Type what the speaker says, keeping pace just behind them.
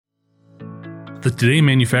The Today in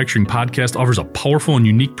Manufacturing podcast offers a powerful and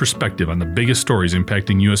unique perspective on the biggest stories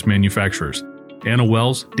impacting U.S. manufacturers. Anna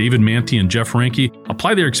Wells, David Manti, and Jeff Ranke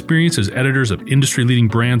apply their experience as editors of industry-leading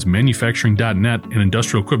brands Manufacturing.net and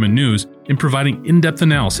Industrial Equipment News in providing in-depth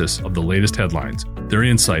analysis of the latest headlines. Their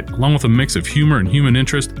insight, along with a mix of humor and human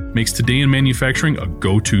interest, makes Today in Manufacturing a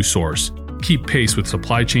go-to source. Keep pace with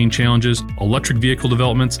supply chain challenges, electric vehicle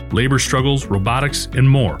developments, labor struggles, robotics, and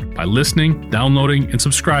more by listening, downloading, and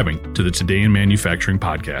subscribing to the Today in Manufacturing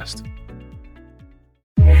podcast.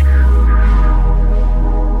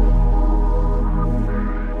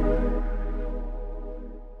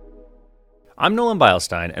 I'm Nolan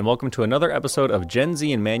Beilstein, and welcome to another episode of Gen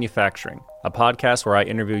Z in Manufacturing, a podcast where I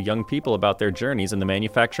interview young people about their journeys in the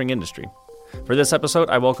manufacturing industry. For this episode,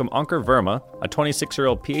 I welcome Ankur Verma, a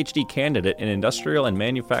 26-year-old PhD candidate in Industrial and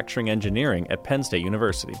Manufacturing Engineering at Penn State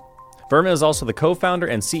University. Verma is also the co-founder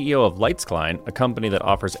and CEO of LightsCline, a company that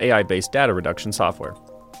offers AI-based data reduction software.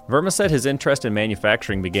 Verma said his interest in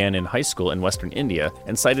manufacturing began in high school in Western India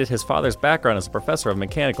and cited his father's background as a professor of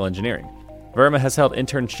mechanical engineering. Verma has held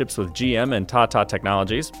internships with GM and Tata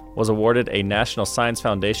Technologies, was awarded a National Science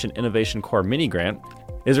Foundation Innovation Corps mini-grant,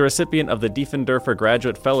 is a recipient of the Diefendorfer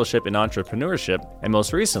Graduate Fellowship in Entrepreneurship, and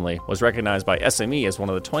most recently was recognized by SME as one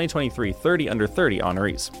of the 2023 30 Under 30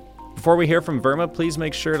 honorees. Before we hear from Verma, please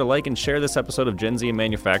make sure to like and share this episode of Gen Z in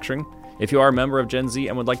Manufacturing. If you are a member of Gen Z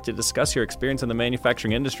and would like to discuss your experience in the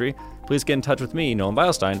manufacturing industry, please get in touch with me, Nolan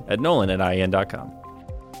Beilstein, at nolan@ien.com.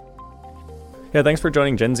 Yeah, thanks for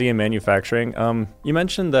joining Gen Z in Manufacturing. You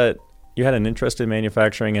mentioned that you had an interest in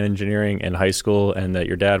manufacturing and engineering in high school and that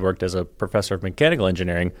your dad worked as a professor of mechanical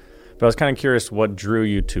engineering, but I was kind of curious what drew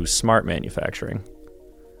you to smart manufacturing.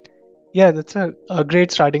 Yeah, that's a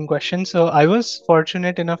great starting question. So I was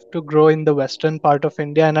fortunate enough to grow in the western part of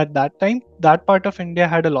India, and at that time, that part of India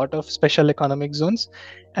had a lot of special economic zones.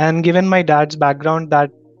 And given my dad's background,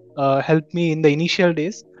 that helped me in the initial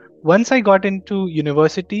days. Once I got into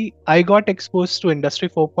university, I got exposed to Industry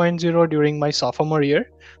 4.0 during my sophomore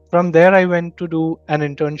year. From there, I went to do an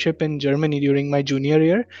internship in Germany during my junior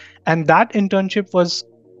year. And that internship was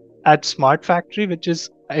at Smart Factory, which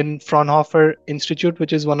is in Fraunhofer Institute,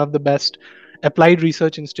 which is one of the best applied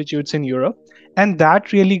research institutes in Europe. And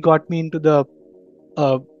that really got me into the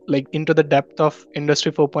into the depth of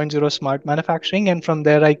Industry 4.0 smart manufacturing. And from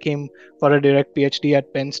there, I came for a direct PhD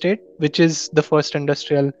at Penn State, which is the first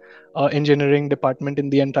industrial engineering department in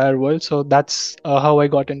the entire world. So that's how I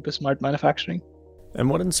got into smart manufacturing. And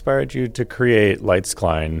what inspired you to create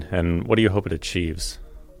LightsCline, and what do you hope it achieves?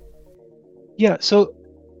 Yeah, so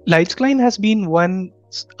LightsCline has been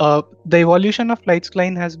the evolution of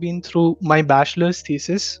LightsCline has been through my bachelor's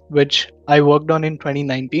thesis, which I worked on in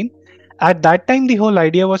 2019. At that time, the whole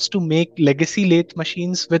idea was to make legacy lathe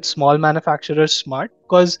machines with small manufacturers smart,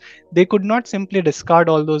 because they could not simply discard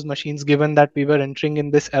all those machines given that we were entering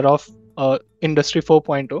in this era of Industry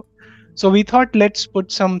 4.0. So we thought, let's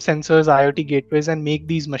put some sensors, IoT gateways, and make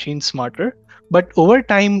these machines smarter. But over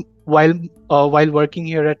time, while working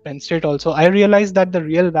here at Penn State also, I realized that the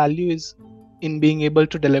real value is in being able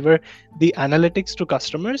to deliver the analytics to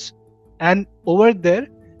customers. And over there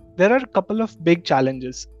are a couple of big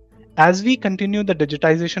challenges. As we continue the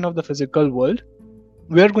digitization of the physical world,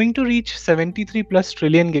 we are going to reach 73 plus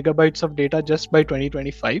trillion gigabytes of data just by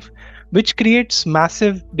 2025, which creates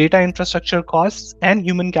massive data infrastructure costs and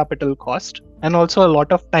human capital cost, and also a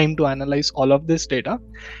lot of time to analyze all of this data.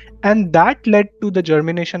 And that led to the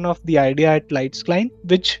germination of the idea at LightsCline,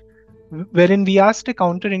 wherein we asked a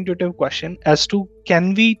counterintuitive question as to,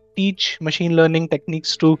 can we teach machine learning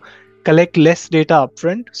techniques to collect less data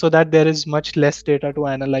upfront so that there is much less data to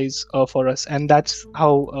analyze for us. And that's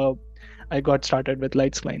how I got started with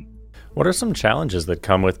LightsCline. What are some challenges that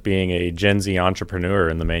come with being a Gen Z entrepreneur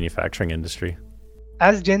in the manufacturing industry?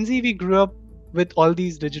 As Gen Z, we grew up with all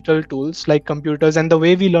these digital tools like computers, and the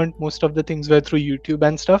way we learned most of the things were through YouTube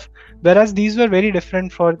and stuff, whereas these were very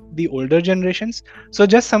different for the older generations. So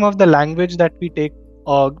just some of the language that we take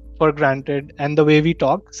for granted and the way we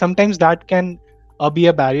talk, sometimes that can be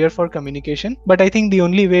a barrier for communication. But I think the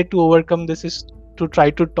only way to overcome this is to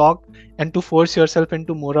try to talk and to force yourself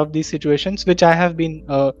into more of these situations, which I have been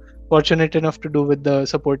fortunate enough to do with the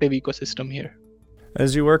supportive ecosystem here.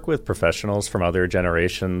 As you work with professionals from other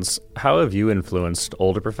generations, how have you influenced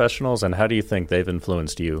older professionals, and how do you think they've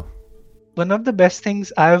influenced you? One of the best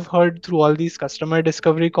things I've heard through all these customer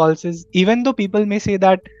discovery calls is, even though people may say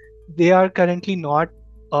that they are currently not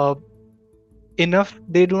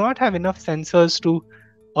they do not have enough sensors to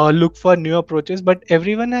look for new approaches, but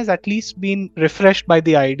everyone has at least been refreshed by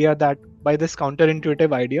the idea that, by this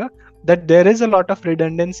counterintuitive idea, that there is a lot of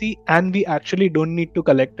redundancy and we actually don't need to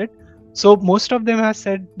collect it. So most of them have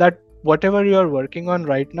said that whatever you are working on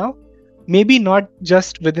right now, maybe not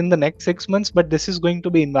just within the next 6 months, but this is going to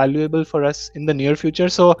be invaluable for us in the near future.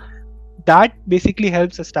 So that basically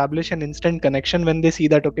helps establish an instant connection when they see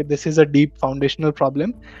that, okay, this is a deep foundational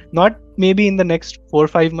problem, not maybe in the next 4 or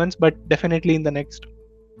 5 months, but definitely in the next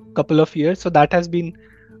couple of years. So that has been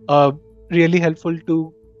really helpful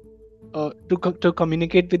to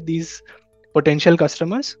communicate with these potential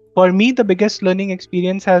customers. For me, the biggest learning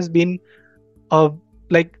experience has been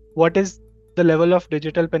like what is the level of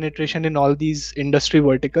digital penetration in all these industry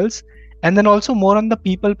verticals, and then also more on the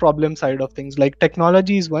people problem side of things. Like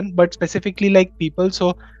technology is one, but specifically like people.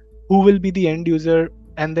 So who will be the end user,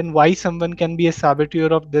 and then why someone can be a saboteur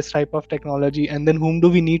of this type of technology, and then whom do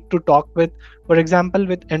we need to talk with. For example,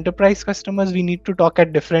 with enterprise customers, we need to talk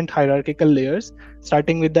at different hierarchical layers,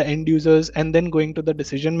 starting with the end users and then going to the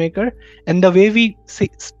decision maker, and the way we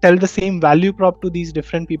tell the same value prop to these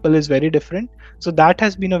different people is very different. So that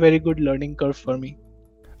has been a very good learning curve for me.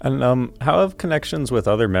 And how have connections with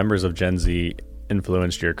other members of Gen Z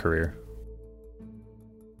influenced your career?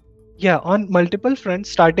 Yeah, on multiple fronts,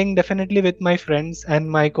 starting definitely with my friends and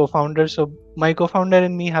my co-founder. So my co-founder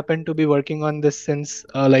and me happen to be working on this since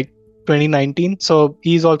like 2019. So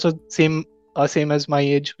he's also same as my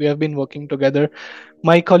age. We have been working together.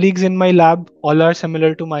 My colleagues in my lab all are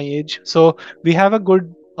similar to my age. So we have a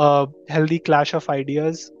good healthy clash of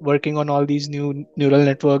ideas working on all these new neural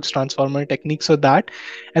networks, transformer techniques. So that,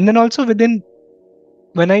 and then also within,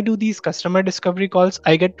 when I do these customer discovery calls,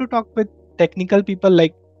 I get to talk with technical people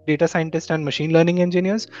like data scientists and machine learning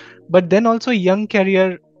engineers, but then also young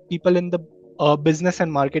career people in the business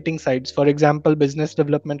and marketing sides. For example, business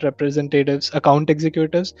development representatives, account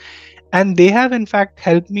executives, and they have in fact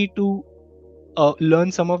helped me to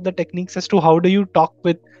learn some of the techniques as to how do you talk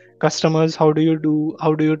with customers, how do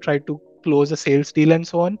you try to close a sales deal, and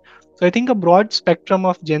so on. So I think a broad spectrum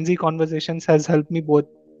of Gen Z conversations has helped me both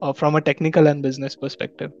from a technical and business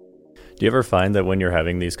perspective. Do you ever find that when you're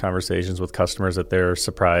having these conversations with customers that they're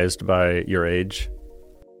surprised by your age?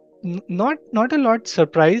 Not a lot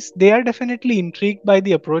surprised. They are definitely intrigued by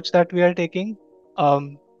the approach that we are taking.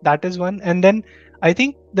 That is one. And then I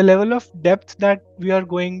think the level of depth that we are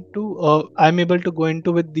going to, I'm able to go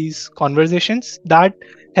into with these conversations, that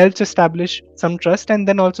helps establish some trust, and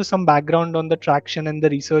then also some background on the traction and the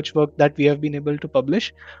research work that we have been able to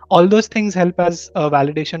publish. All those things help as a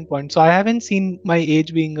validation point. So I haven't seen my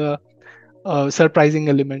age being a surprising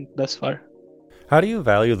element thus far. How do you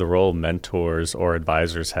value the role mentors or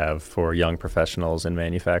advisors have for young professionals in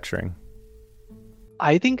manufacturing?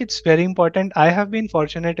 I think it's very important. I have been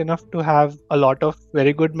fortunate enough to have a lot of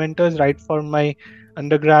very good mentors, right from my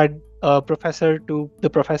undergrad professor to the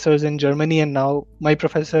professors in Germany, and now my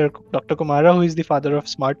professor, Dr. Kumara, who is the father of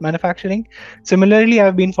smart manufacturing. Similarly,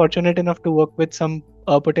 I've been fortunate enough to work with some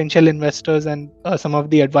potential investors and some of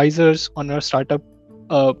the advisors on our startup.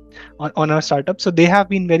 So they have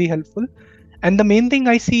been very helpful. And the main thing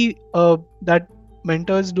I see that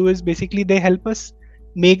mentors do is basically they help us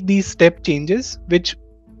make these step changes, which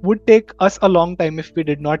would take us a long time if we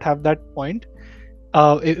did not have that point,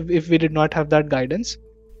 if we did not have that guidance.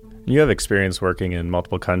 You have experience working in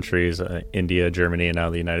multiple countries, India, Germany, and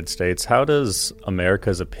now the United States. How does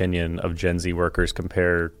America's opinion of Gen Z workers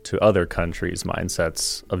compare to other countries'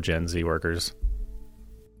 mindsets of Gen Z workers?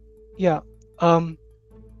 Yeah.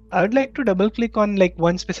 I would like to double click on like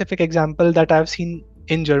one specific example that I've seen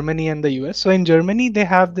in Germany and the US. So in Germany, they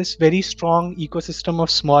have this very strong ecosystem of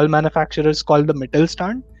small manufacturers called the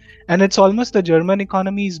Mittelstand. And it's almost the German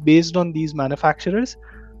economy is based on these manufacturers.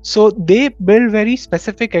 So they build very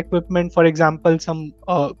specific equipment, for example, some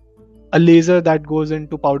a laser that goes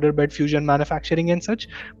into powder bed fusion manufacturing and such.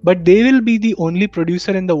 But they will be the only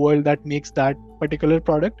producer in the world that makes that particular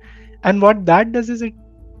product. And what that does is it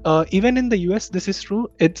even in the US, this is true.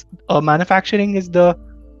 It's manufacturing is the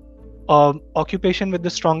occupation with the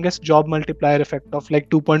strongest job multiplier effect of like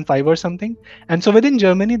 2.5 or something. And so within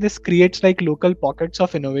Germany, this creates like local pockets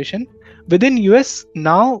of innovation. Within US,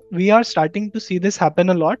 now we are starting to see this happen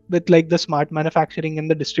a lot with like the smart manufacturing and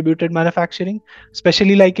the distributed manufacturing,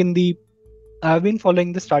 especially like in the I've been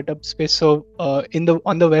following the startup space. So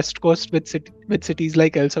on the West Coast with cities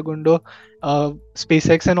like El Segundo,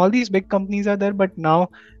 SpaceX, and all these big companies are there. But now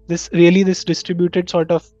this distributed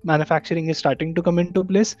sort of manufacturing is starting to come into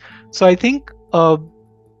place. So I think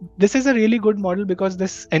this is a really good model because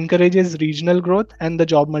this encourages regional growth and the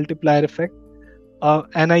job multiplier effect.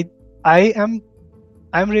 And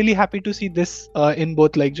I'm really happy to see this in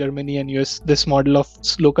both like Germany and US, this model of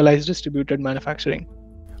localized distributed manufacturing.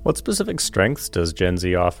 What specific strengths does Gen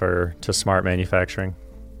Z offer to smart manufacturing?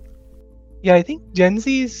 Yeah, I think Gen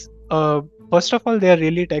Z is first of all, they are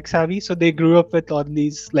really tech savvy, so they grew up with all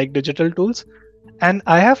these like digital tools. And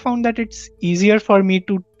I have found that it's easier for me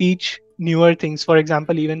to teach newer things, for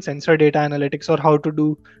example, even sensor data analytics, or how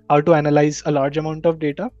to analyze a large amount of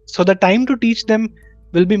data. So the time to teach them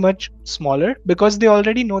will be much smaller because they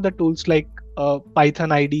already know the tools like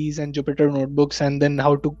Python IDs and Jupyter notebooks, and then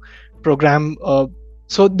how to program.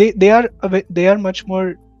 So they are much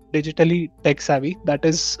more digitally tech savvy. That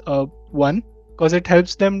is one, because it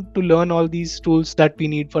helps them to learn all these tools that we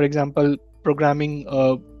need. For example, programming,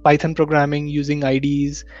 Python programming using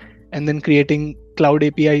IDs, and then creating cloud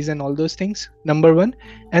APIs and all those things. Number one,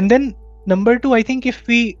 and then number two, I think if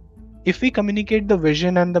we communicate the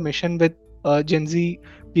vision and the mission with Gen Z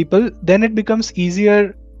people, then it becomes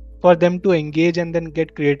easier for them to engage and then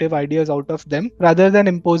get creative ideas out of them, rather than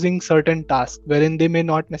imposing certain tasks wherein they may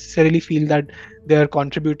not necessarily feel that they are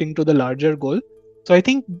contributing to the larger goal. So I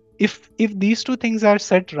think if these two things are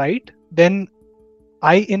set right, then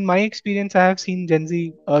in my experience, I have seen Gen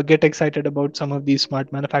Z get excited about some of these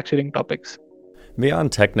smart manufacturing topics.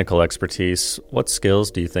 Beyond technical expertise, what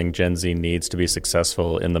skills do you think Gen Z needs to be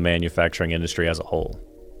successful in the manufacturing industry as a whole?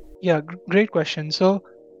 Yeah, great question. So,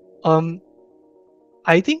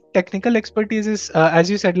 I think technical expertise is, as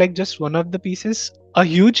you said, like just one of the pieces. A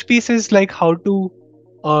huge piece is like how to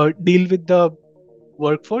deal with the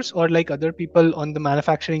workforce or like other people on the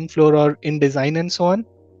manufacturing floor or in design and so on.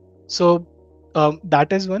 So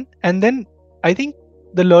that is one. And then I think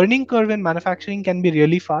the learning curve in manufacturing can be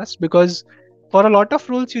really fast, because for a lot of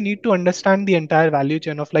roles, you need to understand the entire value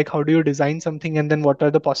chain of like how do you design something, and then what are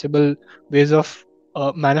the possible ways of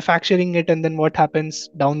manufacturing it, and then what happens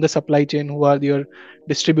down the supply chain, who are your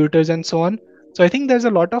distributors and so on. So I think there's a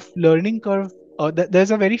lot of learning curve.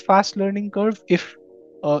 There's a very fast learning curve if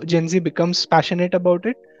Gen Z becomes passionate about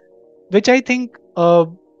it, which I think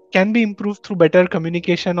can be improved through better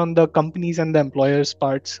communication on the companies and the employers'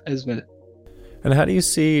 parts as well. And how do you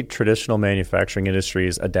see traditional manufacturing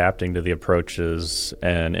industries adapting to the approaches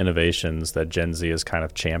and innovations that Gen Z has kind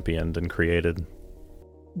of championed and created?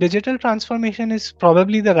 Digital transformation is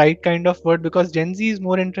probably the right kind of word, because Gen Z is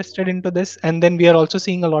more interested into this. And then we are also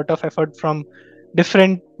seeing a lot of effort from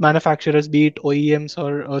different manufacturers, be it OEMs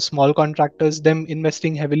or small contractors, them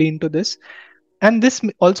investing heavily into this. And this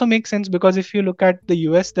also makes sense because if you look at the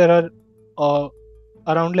US, there are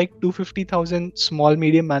around like 250,000 small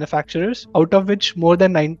medium manufacturers, out of which more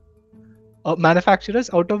than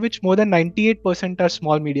 98% are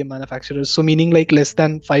small medium manufacturers. So meaning like less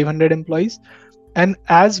than 500 employees. And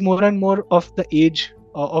as more and more of the age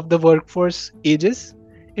of the workforce ages,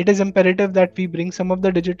 it is imperative that we bring some of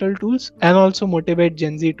the digital tools and also motivate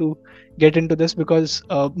Gen Z to get into this, because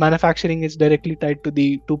manufacturing is directly tied to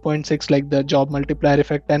the 2.6, like the job multiplier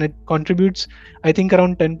effect, and it contributes, I think,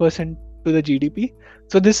 around 10% to the GDP.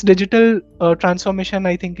 So this digital transformation,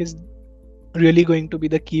 I think, is really going to be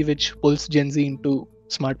the key which pulls Gen Z into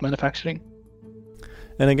smart manufacturing.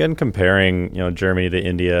 And again, comparing, Germany to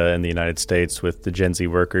India and the United States with the Gen Z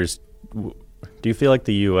workers, do you feel like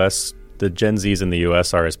the Gen Zs in the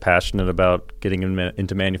US are as passionate about getting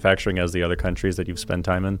into manufacturing as the other countries that you've spent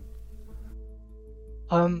time in?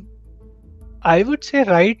 I would say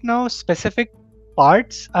right now, specific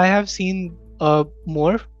parts I have seen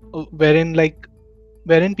more, wherein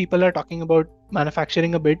people are talking about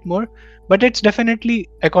manufacturing a bit more. But it's definitely,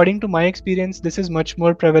 according to my experience, this is much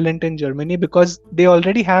more prevalent in Germany, because they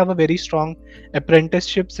already have a very strong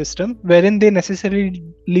apprenticeship system wherein they necessarily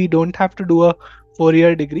don't have to do a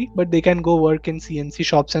 4-year degree, but they can go work in CNC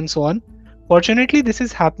shops and so on. Fortunately, this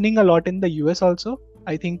is happening a lot in the US also.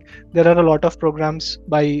 I think there are a lot of programs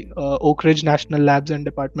by Oak Ridge National Labs and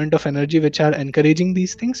Department of Energy which are encouraging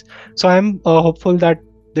these things. So I'm hopeful that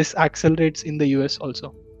this accelerates in the US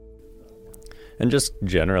also. And just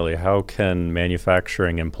generally, how can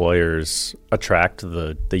manufacturing employers attract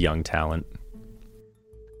the young talent?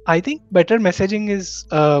 I think better messaging is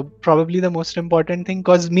probably the most important thing,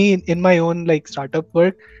 because in my own like startup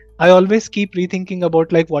work, I always keep rethinking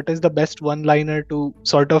about like what is the best one-liner to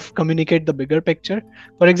sort of communicate the bigger picture.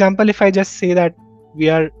 For example, if I just say that we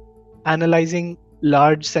are analyzing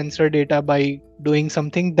large sensor data by doing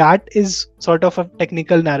something, that is sort of a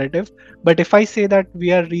technical narrative. But if I say that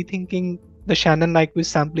we are rethinking the Shannon-Nyquist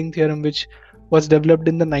sampling theorem, which was developed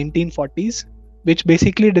in the 1940s, which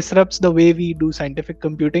basically disrupts the way we do scientific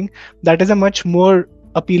computing, that is a much more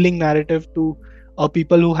appealing narrative to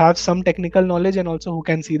people who have some technical knowledge and also who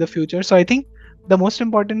can see the future. So I think the most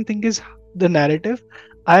important thing is the narrative.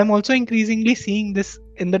 I am also increasingly seeing this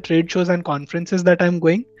in the trade shows and conferences that I'm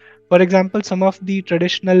going. For example, some of the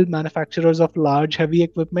traditional manufacturers of large heavy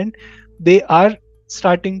equipment, they are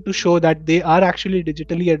starting to show that they are actually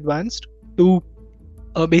digitally advanced to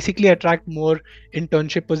basically attract more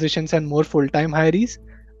internship positions and more full-time hirees.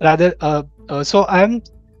 Rather, so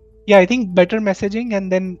I think better messaging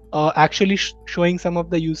and then actually showing some of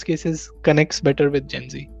the use cases connects better with Gen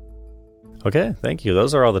Z. Okay, thank you.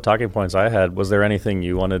 Those are all the talking points I had. Was there anything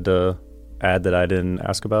you wanted to add that I didn't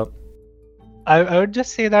ask about? I would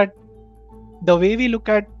just say that the way we look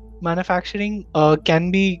at manufacturing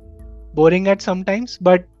can be boring at sometimes,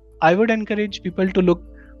 but I would encourage people to look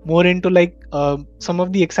more into some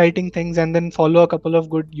of the exciting things and then follow a couple of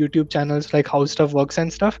good YouTube channels like How Stuff Works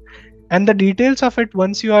and stuff. And the details of it,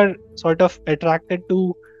 once you are sort of attracted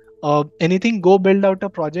to anything, go build out a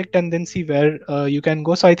project and then see where you can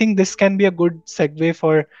go. So I think this can be a good segue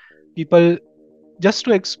for people just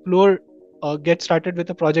to explore, get started with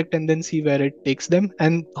a project and then see where it takes them.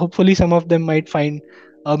 And hopefully some of them might find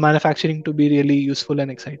manufacturing to be really useful and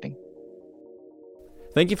exciting.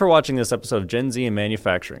 Thank you for watching this episode of Gen Z in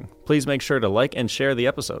Manufacturing. Please make sure to like and share the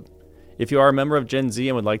episode. If you are a member of Gen Z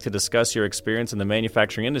and would like to discuss your experience in the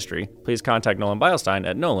manufacturing industry, please contact Nolan Beilstein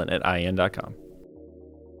at nolan@ien.com.